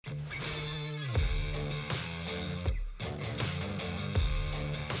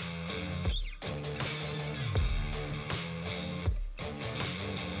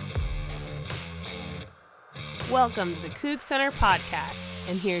Welcome to the CougCenter podcast,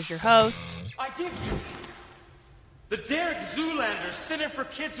 and here's your host. I give you the Derek Zoolander Center for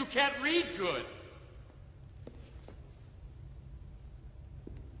Kids Who Can't Read Good.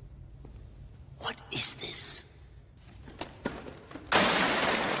 What is this?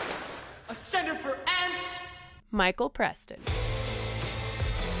 A center for ants. Michael Preston.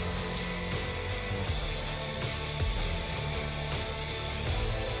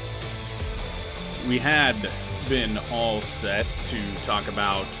 We had been all set to talk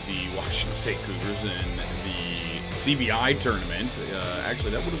about the Washington State Cougars in the CBI tournament.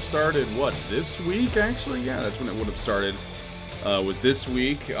 Actually, that would have started, this week, actually? Yeah, that's when it would have started, was this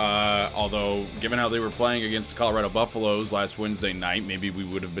week. Although, given how they were playing against the Colorado Buffaloes last Wednesday night, maybe we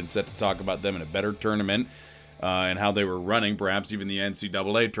would have been set to talk about them in a better tournament and how they were running, perhaps even the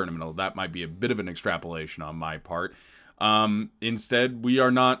NCAA tournament. Although that might be a bit of an extrapolation on my part. Instead, we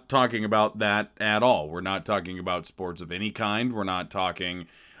are not talking about that at all. We're not talking about sports of any kind. We're not talking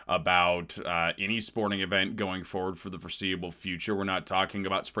about any sporting event going forward for the foreseeable future. We're not talking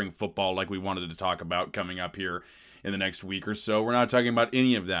about spring football like we wanted to talk about coming up here in the next week or so. We're not talking about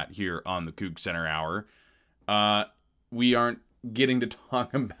any of that here on the CougCenter Hour. We aren't getting to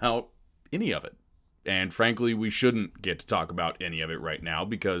talk about any of it. And frankly, we shouldn't get to talk about any of it right now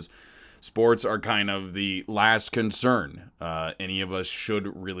because sports are kind of the last concern any of us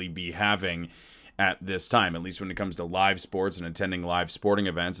should really be having at this time. At least when it comes to live sports and attending live sporting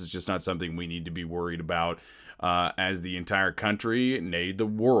events, it's just not something we need to be worried about as the entire country, nay, the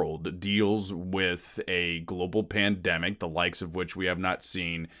world, deals with a global pandemic, the likes of which we have not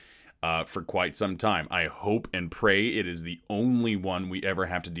seen for quite some time. I hope and pray it is the only one we ever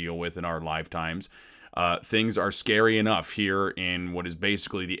have to deal with in our lifetimes. Things are scary enough here in what is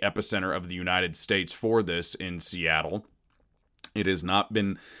basically the epicenter of the United States for this in Seattle. It has not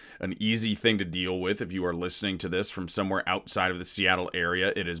been an easy thing to deal with if you are listening to this from somewhere outside of the Seattle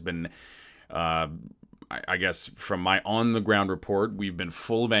area. It has been, I guess, from my on-the-ground report, we've been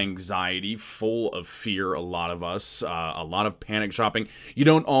full of anxiety, full of fear, a lot of us, a lot of panic shopping. You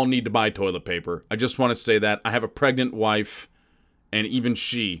don't all need to buy toilet paper. I just want to say that. I have a pregnant wife. And even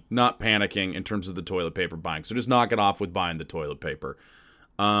she not panicking in terms of the toilet paper buying. So just knock it off with buying the toilet paper.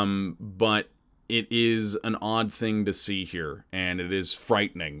 But it is an odd thing to see here. And it is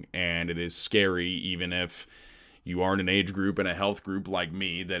frightening. And it is scary even if you aren't an age group and a health group like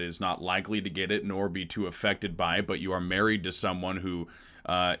me that is not likely to get it nor be too affected by it. But you are married to someone who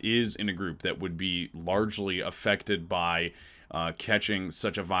is in a group that would be largely affected by catching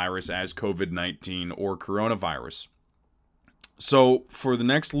such a virus as COVID-19 or coronavirus. So for the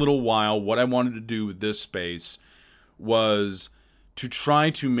next little while, what I wanted to do with this space was to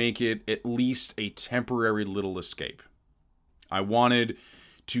try to make it at least a temporary little escape. I wanted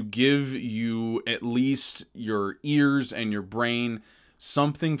to give you, at least your ears and your brain,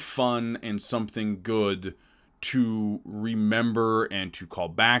 something fun and something good to remember and to call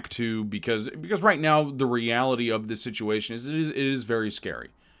back to, because right now the reality of this situation is it is very scary.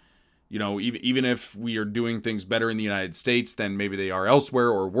 You know, even if we are doing things better in the United States than maybe they are elsewhere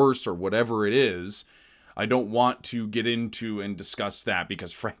or worse or whatever it is, I don't want to get into and discuss that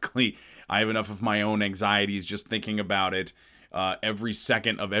because, frankly, I have enough of my own anxieties just thinking about it every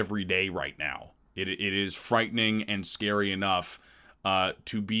second of every day right now. It is frightening and scary enough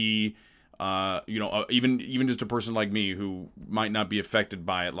to be, even just a person like me who might not be affected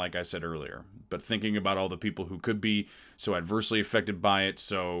by it, like I said earlier. But thinking about all the people who could be so adversely affected by it,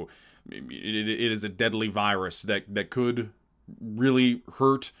 so it is a deadly virus that could really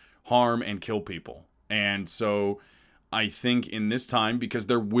hurt, harm, and kill people. And so I think in this time, because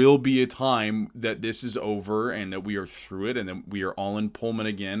there will be a time that this is over and that we are through it and that we are all in Pullman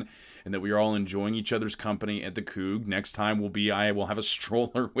again and that we are all enjoying each other's company at the Coug. Next time I will have a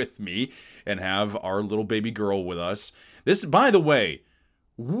stroller with me and have our little baby girl with us. This, by the way,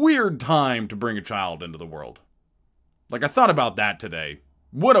 weird time to bring a child into the world. Like, I thought about that today.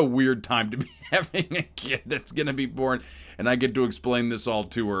 What a weird time to be having a kid that's going to be born. And I get to explain this all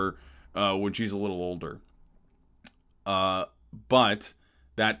to her when she's a little older. But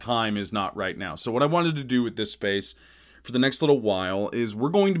that time is not right now. So what I wanted to do with this space for the next little while is we're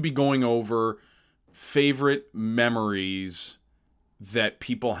going to be going over favorite memories that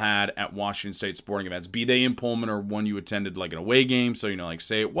people had at Washington State sporting events, be they in Pullman or one you attended like an away game. So, like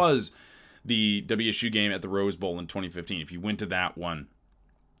say it was the WSU game at the Rose Bowl in 2015, if you went to that one.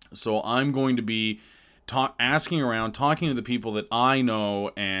 So I'm going to be asking around, talking to the people that I know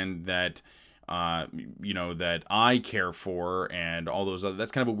and that, that I care for and all those other,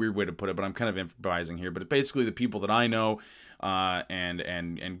 that's kind of a weird way to put it, but I'm kind of improvising here, but basically the people that I know,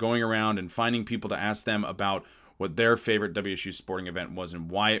 and going around and finding people to ask them about what their favorite WSU sporting event was and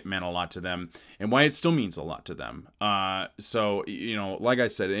why it meant a lot to them and why it still means a lot to them. So, like I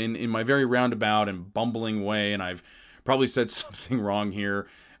said, in my very roundabout and bumbling way, and I've probably said something wrong here,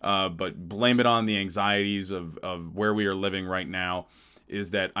 but blame it on the anxieties of where we are living right now,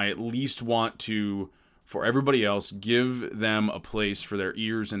 is that I at least want to, for everybody else, give them a place for their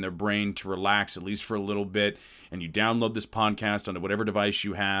ears and their brain to relax, at least for a little bit. And you download this podcast onto whatever device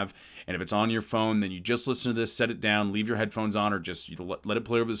you have. And if it's on your phone, then you just listen to this, set it down, leave your headphones on, or just let it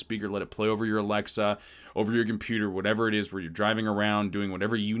play over the speaker, let it play over your Alexa, over your computer, whatever it is where you're driving around, doing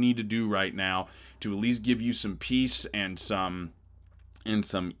whatever you need to do right now to at least give you some peace and some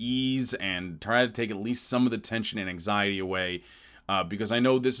ease, and try to take at least some of the tension and anxiety away, because I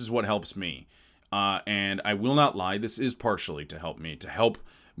know this is what helps me. And I will not lie, this is partially to help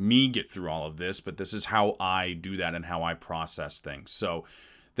me get through all of this, but this is how I do that and how I process things. So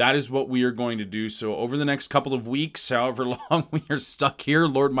that is what we are going to do. So over the next couple of weeks, however long we are stuck here,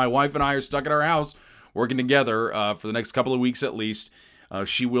 Lord, my wife and I are stuck at our house working together for the next couple of weeks at least.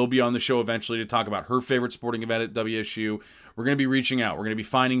 She will be on the show eventually to talk about her favorite sporting event at WSU. We're going to be reaching out. We're going to be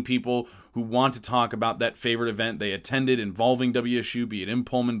finding people who want to talk about that favorite event they attended involving WSU, be it in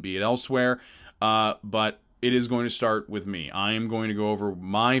Pullman, be it elsewhere. But it is going to start with me. I am going to go over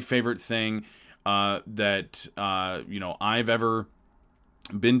my favorite thing that I've ever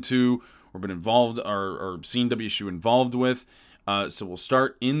been to or been involved or seen WSU involved with. So we'll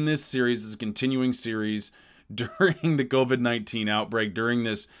start in this series, this continuing series, during the COVID-19 outbreak, during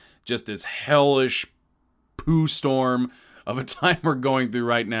this hellish poo storm of a time we're going through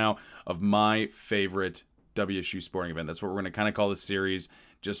right now, of my favorite WSU sporting event. That's what we're going to kind of call this series.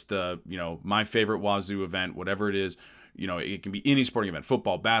 Just the, my favorite Wazoo event, whatever it is. It can be any sporting event: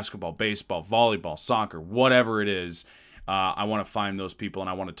 football, basketball, baseball, volleyball, soccer, whatever it is. I want to find those people and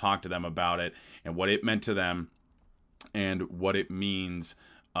I want to talk to them about it and what it meant to them and what it means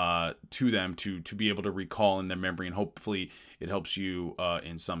to them to be able to recall in their memory, and hopefully it helps you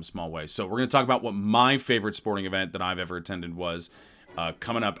in some small way. So we're going to talk about what my favorite sporting event that I've ever attended was,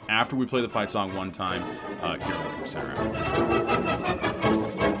 coming up after we play the fight song one time here on the CougCenter Hour.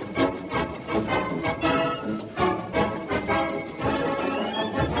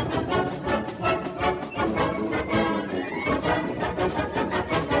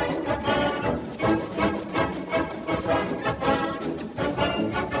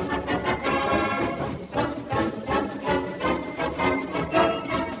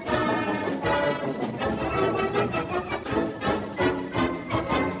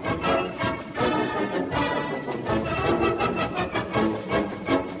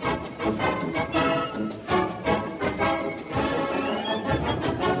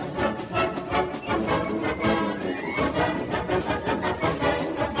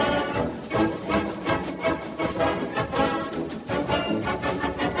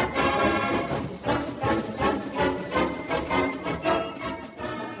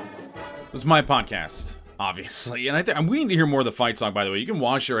 This is my podcast, obviously, and I'm waiting to hear more of the fight song, by the way. You can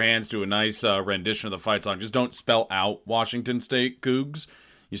wash your hands to a nice rendition of the fight song. Just don't spell out Washington State Cougs.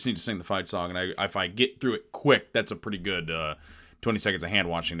 You just need to sing the fight song, and if I get through it quick, that's a pretty good 20 seconds of hand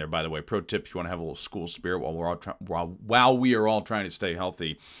washing there, by the way. Pro tip if you want to have a little school spirit while we are all trying to stay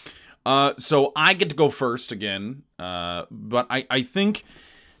healthy. So I get to go first again, but I think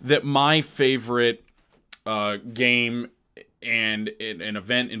that my favorite game and an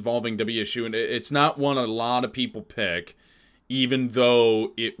event involving WSU, and it's not one a lot of people pick, even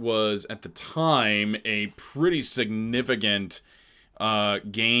though it was at the time a pretty significant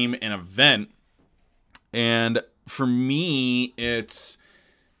game and event. And for me, it's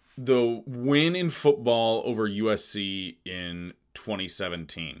the win in football over USC in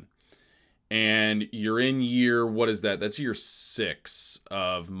 2017. And you're in year, what is that? That's year 6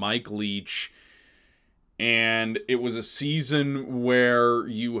 of Mike Leach. And it was a season where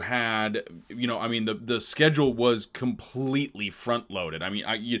you had, the schedule was completely front-loaded. I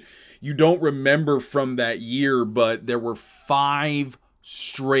mean, you don't remember from that year, but there were 5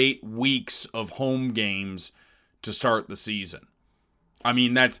 straight weeks of home games to start the season. I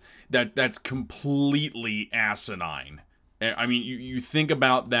mean, that's completely asinine. I mean, you think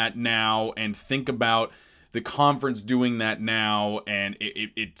about that now and think about the conference doing that now, and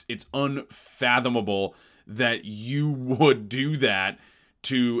it's unfathomable that you would do that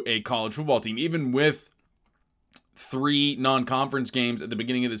to a college football team. Even with 3 non-conference games at the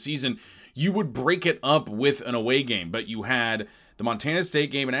beginning of the season, you would break it up with an away game. But you had the Montana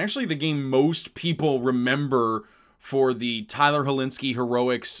State game, and actually the game most people remember for the Tyler Helinski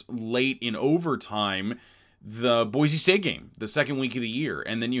heroics late in overtime, the Boise State game, the second week of the year.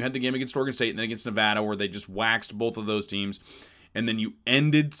 And then you had the game against Oregon State and then against Nevada where they just waxed both of those teams. And then you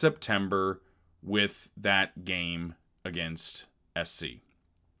ended September with that game against SC.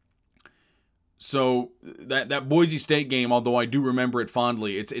 So that Boise State game, although I do remember it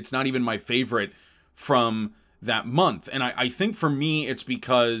fondly, it's not even my favorite from that month. And I think for me, it's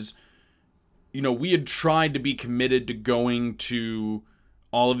because, we had tried to be committed to going to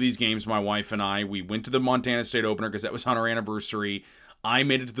all of these games, my wife and I. We went to the Montana State opener because that was on our anniversary. I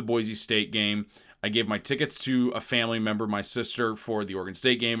made it to the Boise State game. I gave my tickets to a family member, my sister, for the Oregon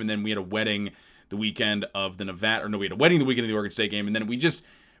State game. And then we had a wedding the weekend of the Nevada, we had a wedding the weekend of the Oregon State game. And then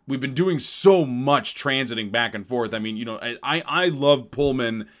we've been doing so much transiting back and forth. I mean, I love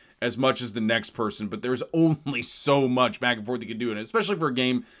Pullman as much as the next person, but there's only so much back and forth you can do. And especially for a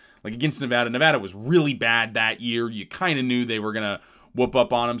game like against Nevada. Nevada was really bad that year. You kind of knew they were going to whoop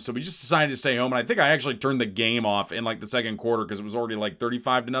up on them. So we just decided to stay home. And I think I actually turned the game off in like the second quarter because it was already like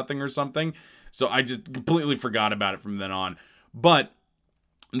 35-0 or something. So I just completely forgot about it from then on. But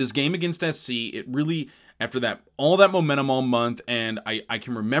this game against SC, it really, after that, all that momentum all month, and I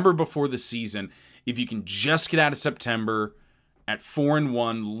can remember before the season, if you can just get out of September at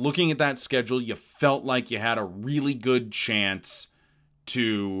 4-1, looking at that schedule, you felt like you had a really good chance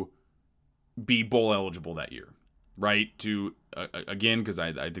to be bowl eligible that year, right? To, again, because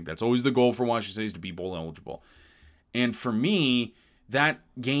I think that's always the goal for Washington State is to be bowl eligible. And for me, that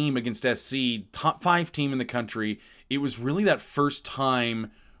game against SC, top 5 team in the country, it was really that first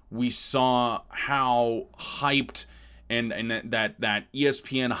time we saw how hyped and that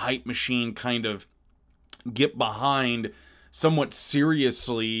ESPN hype machine kind of get behind somewhat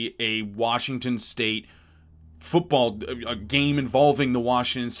seriously a Washington State football a game involving the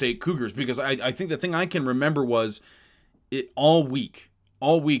Washington State Cougars. Because I think the thing I can remember was it all week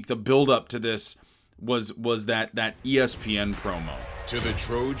the build up to this was that ESPN promo. To the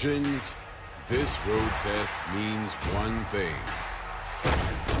Trojans, this road test means one thing.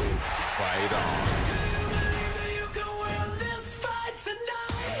 Fight on.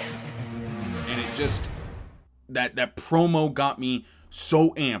 And it just that promo got me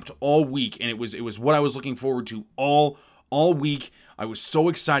so amped all week, and it was what I was looking forward to all week. I was so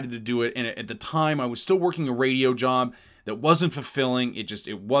excited to do it, and at the time I was still working a radio job that wasn't fulfilling.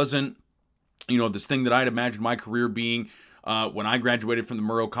 It wasn't this thing that I'd imagined my career being when I graduated from the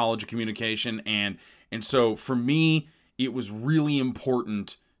Murrow College of Communication, and so for me it was really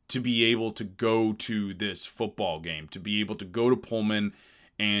important to be able to go to this football game, to be able to go to Pullman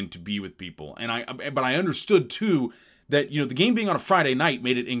and to be with people. But I understood too that, the game being on a Friday night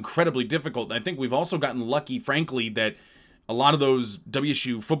made it incredibly difficult. I think we've also gotten lucky, frankly, that a lot of those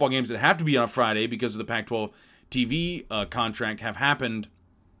WSU football games that have to be on a Friday because of the Pac-12 TV contract have happened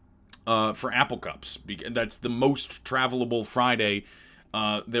for Apple Cups. That's the most travelable Friday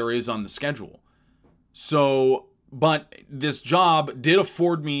there is on the schedule. So, but this job did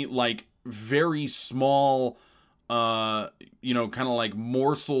afford me like very small, kind of like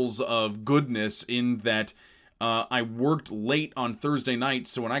morsels of goodness in that I worked late on Thursday night.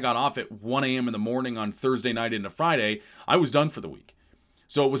 So when I got off at 1 a.m. in the morning on Thursday night into Friday, I was done for the week.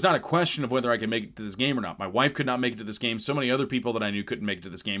 So it was not a question of whether I could make it to this game or not. My wife could not make it to this game. So many other people that I knew couldn't make it to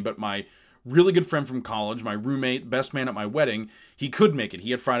this game. But my really good friend from college, my roommate, best man at my wedding, he could make it.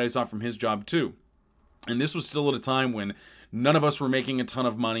 He had Fridays off from his job too. And this was still at a time when none of us were making a ton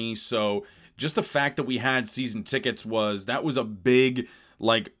of money. So just the fact that we had season tickets was a big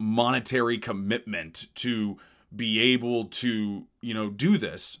like monetary commitment to be able to, do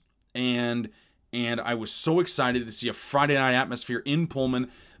this. And I was so excited to see a Friday night atmosphere in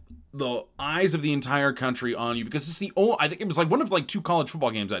Pullman, the eyes of the entire country on you, because I think it was like one of like 2 college football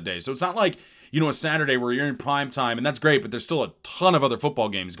games that day. So it's not like, a Saturday where you're in prime time, and that's great, but there's still a ton of other football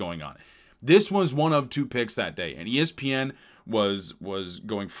games going on. This was one of 2 picks that day, and ESPN was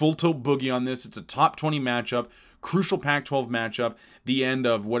going full tilt boogie on this. It's a top 20 matchup, crucial Pac-12 matchup, the end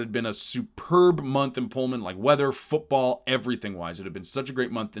of what had been a superb month in Pullman, like weather, football, everything-wise. It had been such a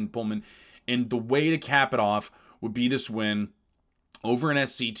great month in Pullman, and the way to cap it off would be this win over an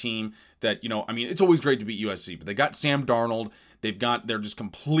SC team that, it's always great to beat USC, but they got Sam Darnold. They're just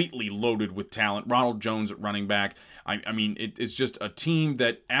completely loaded with talent. Ronald Jones at running back. It's just a team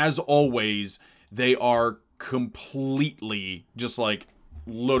that, as always, they are completely just like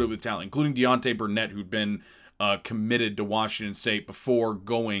loaded with talent, including Deontay Burnett, who'd been committed to Washington State before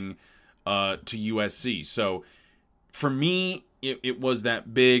going to USC. So for me, it was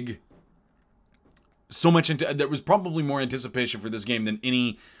that big. So much there was probably more anticipation for this game than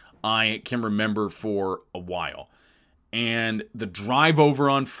any I can remember for a while. And the drive over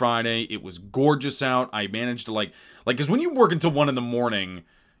on Friday, it was gorgeous out. I managed to because when you work until 1 a.m,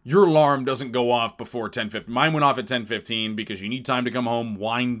 your alarm doesn't go off before 10:15. Mine went off at 10:15 because you need time to come home,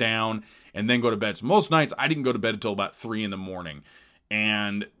 wind down, and then go to bed. So most nights I didn't go to bed until about 3 a.m.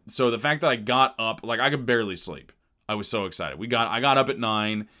 And so the fact that I got up, I could barely sleep. I was so excited. I got up at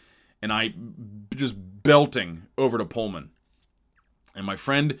 9, and I just belting over to Pullman. And my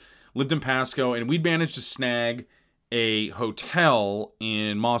friend lived in Pasco, and we'd managed to snag a hotel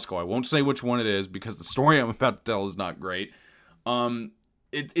in Moscow. I won't say which one it is because the story I'm about to tell is not great.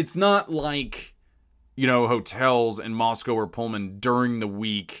 It's not like, hotels in Moscow or Pullman during the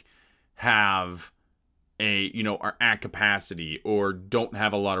week have are at capacity or don't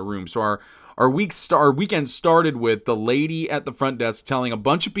have a lot of room. So our weekend started with the lady at the front desk telling a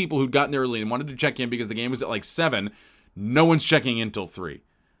bunch of people who'd gotten there early and wanted to check in because the game was at 7. No one's checking in till 3.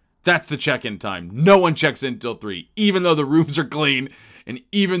 That's the check-in time. No one checks in till 3. Even though the rooms are clean, and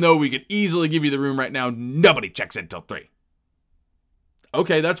even though we could easily give you the room right now, nobody checks in till 3.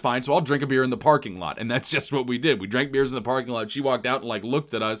 Okay, that's fine. So I'll drink a beer in the parking lot. And that's just what we did. We drank beers in the parking lot. She walked out and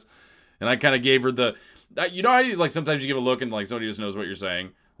looked at us. And I kind of gave her the, sometimes you give a look and somebody just knows what you're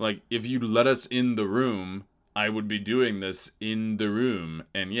saying. If you let us in the room, I would be doing this in the room.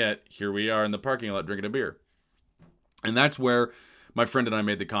 And yet, here we are in the parking lot drinking a beer. And that's where my friend and I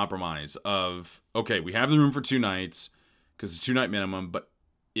made the compromise of, okay, we have the room for 2 nights because it's 2-night minimum. But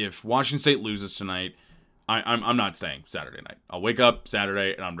if Washington State loses tonight, I'm not staying Saturday night. I'll wake up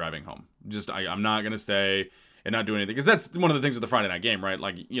Saturday and I'm driving home. I'm not going to stay and not do anything. Because that's one of the things with the Friday night game, right?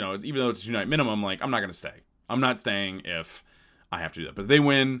 Even though it's a 2-night minimum, I'm not going to stay. I'm not staying if I have to do that. But if they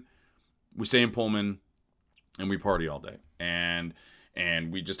win, we stay in Pullman and we party all day. And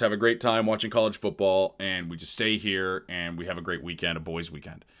we just have a great time watching college football, and we just stay here, and we have a great weekend, a boys'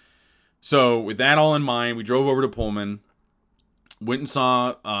 weekend. So with that all in mind, we drove over to Pullman, went and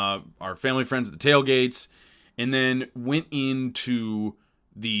saw our family friends at the tailgates, and then went into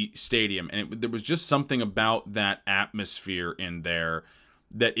the stadium. And there was just something about that atmosphere in there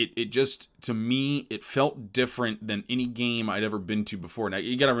that it just, to me, it felt different than any game I'd ever been to before. Now,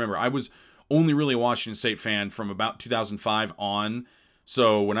 you got to remember, I was only really a Washington State fan from about 2005 on.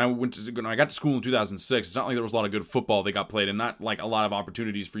 So when I got to school in 2006, it's not like there was a lot of good football that got played, and not a lot of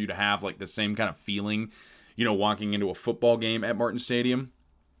opportunities for you to have the same kind of feeling, walking into a football game at Martin Stadium.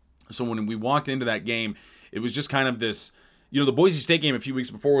 So when we walked into that game, it was just kind of this, the Boise State game a few weeks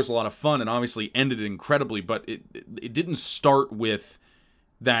before was a lot of fun and obviously ended incredibly, but it didn't start with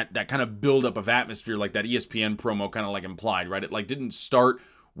that kind of buildup of atmosphere like that ESPN promo kind of implied, right? It didn't start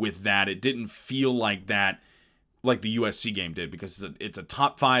with that. It didn't feel like that, like the USC game did, because it's a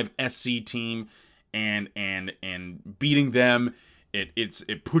top 5 SC team, and beating them,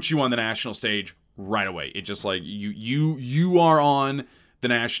 it puts you on the national stage right away. It just you are on the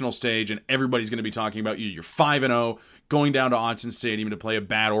national stage, and everybody's going to be talking about you. You're 5-0, going down to Autzen Stadium to play a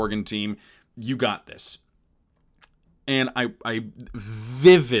bad Oregon team. You got this. And I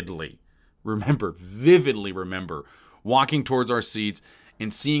vividly remember walking towards our seats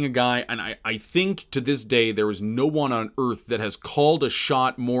and seeing a guy, and I think to this day there is no one on earth that has called a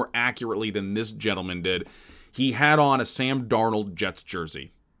shot more accurately than this gentleman did. He had on a Sam Darnold Jets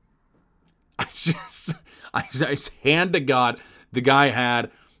jersey. I hand to God, the guy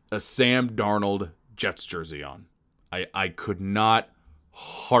had a Sam Darnold Jets jersey on. I could not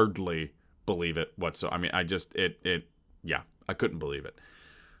hardly believe it whatsoever. I mean, I couldn't believe it.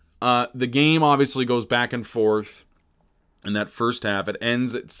 The game obviously goes back and forth. In that first half, it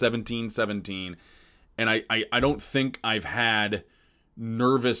ends at 17-17, and I don't think I've had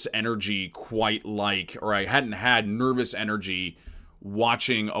nervous energy quite or I hadn't had nervous energy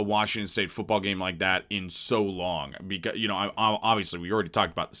watching a Washington State football game like that in so long. Because, obviously we already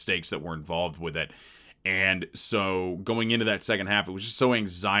talked about the stakes that were involved with it, and so going into that second half, it was just so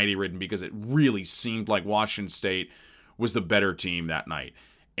anxiety-ridden because it really seemed like Washington State was the better team that night.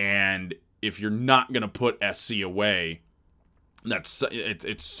 And if you're not going to put SC away,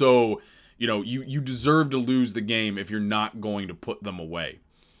 it's so, you deserve to lose the game if you're not going to put them away.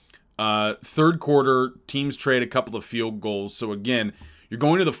 Third quarter, teams trade a couple of field goals. So again, you're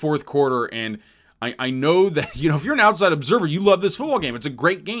going to the fourth quarter, and I know that, if you're an outside observer, you love this football game. It's a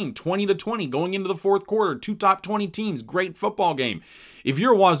great game, 20-20 going into the fourth quarter, 2 top 20 teams, great football game. If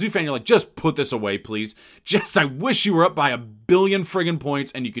you're a Wazoo fan, you're like, just put this away, please. I wish you were up by 1 billion friggin'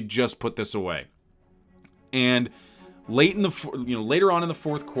 points and you could just put this away. And later on in the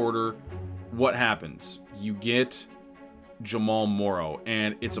fourth quarter, what happens? You get Jamal Morrow,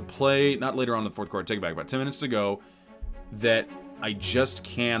 and it's a play, not later on in the fourth quarter, take it back, about 10 minutes to go, that I just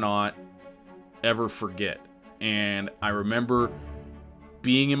cannot ever forget. And I remember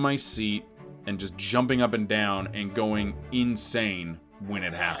being in my seat and just jumping up and down and going insane when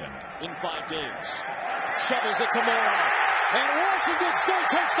it happened. In 5 games. Shovels it to Morrow. And Washington State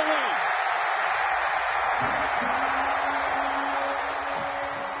takes the lead.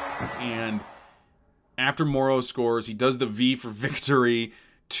 And after Morrow scores, he does the V for victory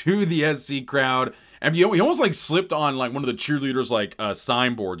to the SC crowd. And he almost like slipped on like one of the cheerleaders like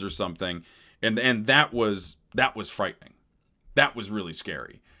signboards or something. And that was frightening. That was really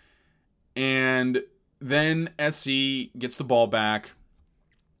scary. And then SC gets the ball back,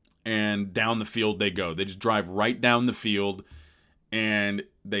 and down the field they go. They just drive right down the field, and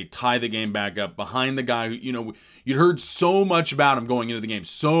they tie the game back up behind the guy who, you'd heard so much about him going into the game,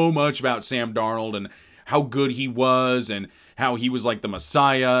 so much about Sam Darnold and how good he was and how he was like the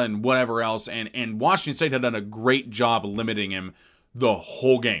Messiah and whatever else. And Washington State had done a great job limiting him the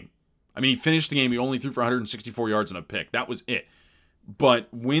whole game. I mean, he finished the game, he only threw for 164 yards and a pick. That was it. But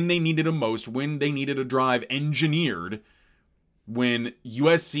when they needed him most, when they needed a drive engineered, when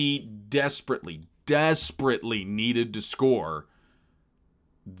USC desperately needed to score,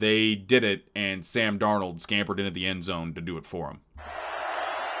 they did it, and Sam Darnold scampered into the end zone to do it for him.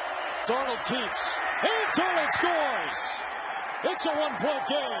 Darnold keeps, and Darnold scores! It's a 1-point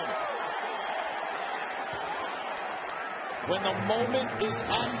game. When the moment is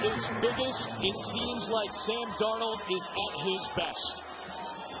at its biggest, it seems like Sam Darnold is at his best.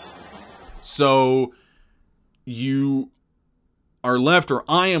 So you are left, or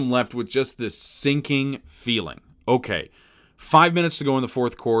I am left, with just this sinking feeling. Okay, 5 minutes to go in the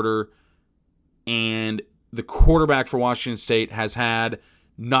fourth quarter, and the quarterback for Washington State has had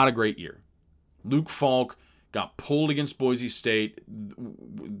not a great year. Luke Falk got pulled against Boise State.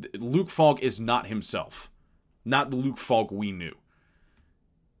 Luke Falk is not himself. Not the Luke Falk we knew.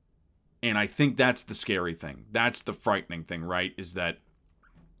 And I think that's the scary thing. That's the frightening thing, right? Is that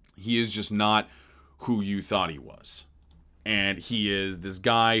he is just not who you thought he was. And he is this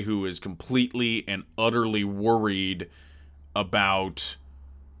guy who is completely and utterly worried about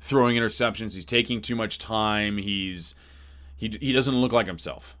throwing interceptions. He's taking too much time. He doesn't look like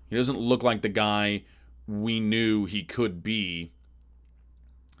himself. He doesn't look like the guy we knew he could be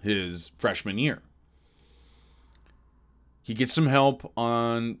his freshman year. He gets some help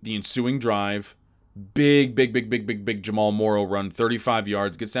on the ensuing drive. Big Jamal Morrow run, 35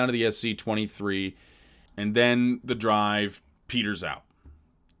 yards, gets down to the SC 23, and then the drive peters out.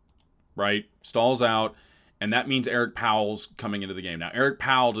 Right? Stalls out, and that means Eric Powell's coming into the game. Now, Eric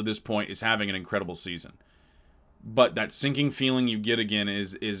Powell, to this point, is having an incredible season. But that sinking feeling you get again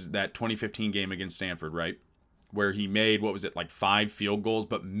is that 2015 game against Stanford, right? Where he made, 5 field goals,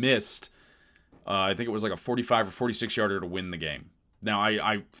 but missed, I think it was like a 45 or 46 yarder to win the game. Now,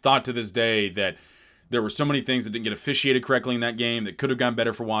 I thought to this day that there were so many things that didn't get officiated correctly in that game that could have gone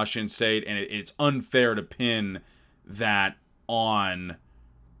better for Washington State, and it's unfair to pin that on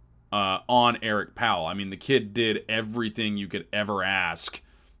Eric Powell. I mean, the kid did everything you could ever ask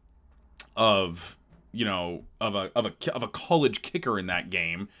of a college kicker in that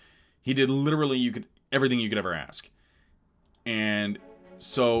game. He did literally everything you could ever ask. And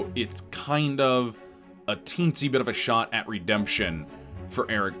so it's kind of a teensy bit of a shot at redemption for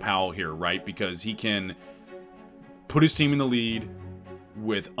Eric Powell here, right? Because he can put his team in the lead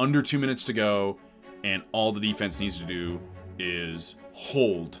with under 2 minutes to go, and all the defense needs to do is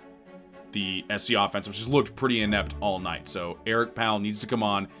hold the SC offense, which has looked pretty inept all night. So Eric Powell needs to come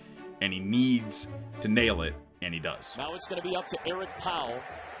on, and he needs to nail it, and he does. Now it's going to be up to Eric Powell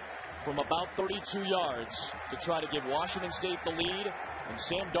from about 32 yards to try to give Washington State the lead, and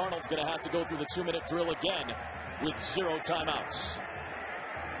Sam Darnold's going to have to go through the 2-minute drill again with 0 timeouts.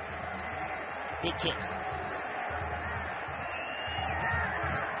 Big kick.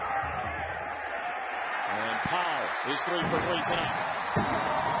 And Powell is 3 for 3 tonight.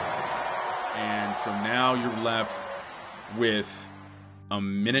 And so now you're left with a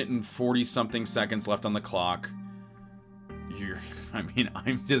minute and 40-something seconds left on the clock.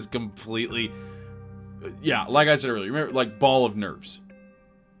 I'm just completely... Yeah, like I said earlier, remember, like ball of nerves.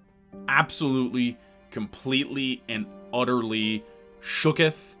 Absolutely, completely, and utterly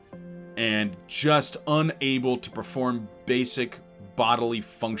shooketh and just unable to perform basic bodily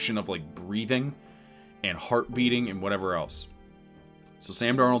function of like breathing and heart beating and whatever else. So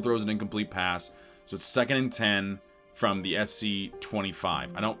Sam Darnold throws an incomplete pass. So it's 2nd and 10 from the SC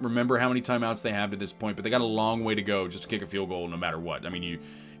 25. I don't remember how many timeouts they have at this point, but they got a long way to go just to kick a field goal no matter what. I mean,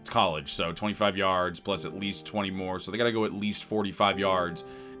 it's college, so 25 yards plus at least 20 more. So they got to go at least 45 yards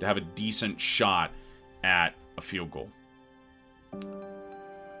to have a decent shot at a field goal.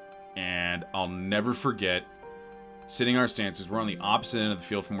 And I'll never forget sitting in our stances. We're on the opposite end of the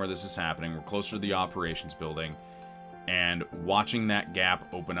field from where this is happening. We're closer to the operations building. And watching that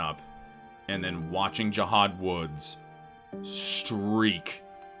gap open up. And then watching Jahad Woods streak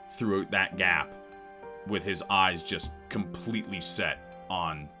through that gap with his eyes just completely set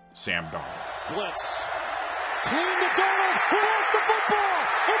on Sam Darnold. Blitz. Clean to Darnold, who has the football.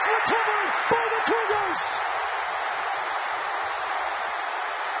 It's recovered by the Cougars.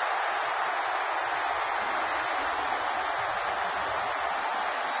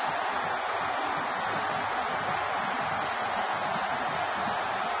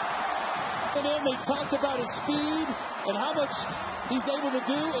 And then they talked about his speed and how much he's able to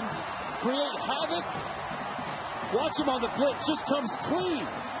do and create havoc. Watch him on the blitz, just comes clean.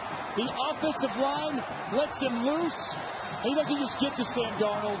 The offensive line lets him loose. He doesn't just get to Sam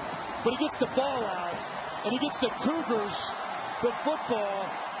Darnold, but he gets the ball out, and he gets the Cougars the football.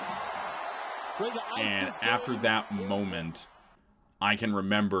 And after that moment, I can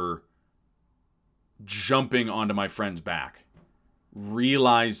remember jumping onto my friend's back,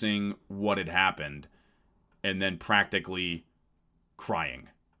 realizing what had happened, and then practically crying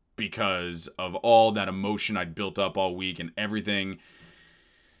because of all that emotion I'd built up all week and everything.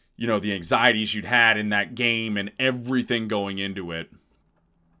 You know, the anxieties you'd had in that game and everything going into it.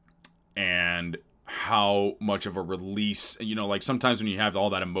 And how much of a release, you know, like sometimes when you have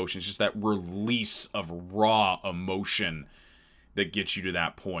all that emotion, it's just that release of raw emotion that gets you to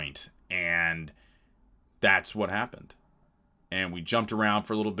that point. And that's what happened. And we jumped around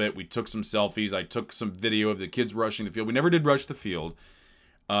for a little bit. We took some selfies. I took some video of the kids rushing the field. We never did rush the field.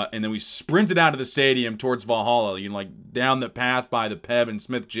 And then we sprinted out of the stadium towards Valhalla, you know, like down the path by the Peb and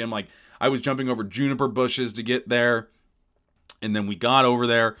Smith Gym. Like I was jumping over juniper bushes to get there. And then we got over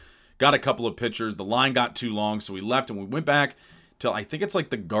there, got a couple of pictures. The line got too long, so we left and we went back to, I think it's like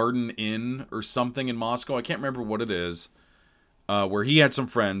the Garden Inn or something in Moscow. I can't remember what it is, where he had some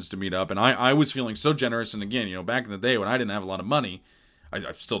friends to meet up. And I was feeling so generous. And again, you know, back in the day when I didn't have a lot of money,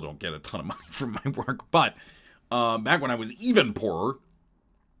 I still don't get a ton of money from my work. But back when I was even poorer,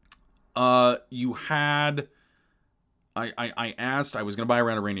 you had, I asked, I was going to buy a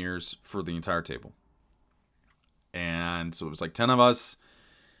round of Rainiers for the entire table. And so it was like 10 of us.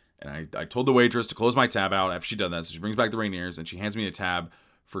 And I told the waitress to close my tab out after she done that. So she brings back the Rainiers and she hands me a tab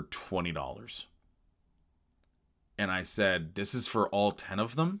for $20. And I said, this is for all 10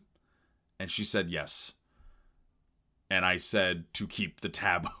 of them? And she said, yes. And I said, to keep the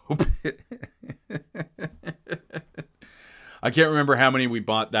tab open. I can't remember how many we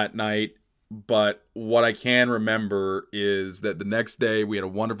bought that night, but what I can remember is that the next day we had a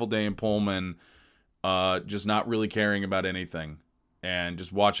wonderful day in Pullman, just not really caring about anything and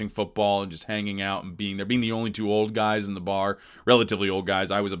just watching football and just hanging out and being there, being the only two old guys in the bar, relatively old guys.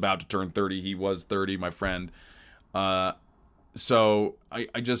 I was about to turn 30. He was 30, my friend. So I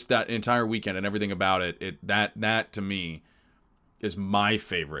just, that entire weekend and everything about it, that to me is my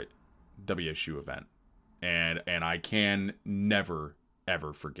favorite WSU event. And I can never,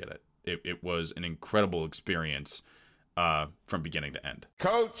 ever forget it. It was an incredible experience from beginning to end.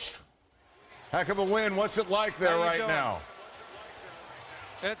 Coach, heck of a win. What's it like there right now?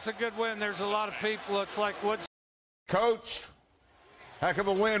 It's a good win. There's a lot of people. It's like Woods. Coach, heck of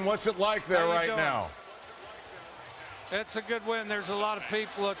a win. What's it like there right now? It's a good win. There's a lot of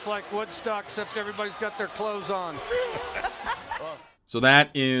people. It's like Woodstock, except everybody's got their clothes on. So that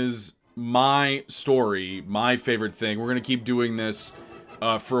is my story, my favorite thing. We're going to keep doing this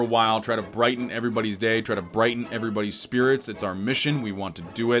for a while, try to brighten everybody's day, try to brighten everybody's spirits. It's our mission. We want to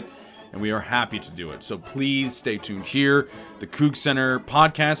do it, and we are happy to do it. So please stay tuned here. The CougCenter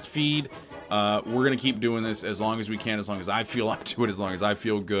podcast feed. We're going to keep doing this as long as we can, as long as I feel up to it, as long as I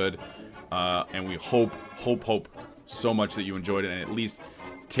feel good. And we hope so much that you enjoyed it and at least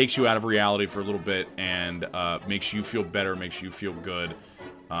takes you out of reality for a little bit and makes you feel better, makes you feel good.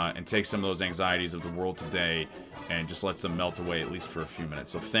 And take some of those anxieties of the world today and just lets them melt away at least for a few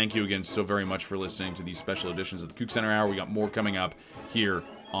minutes. So thank you again so very much for listening to these special editions of the CougCenter Hour. We got more coming up here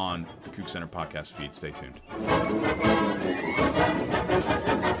on the CougCenter podcast feed. Stay tuned.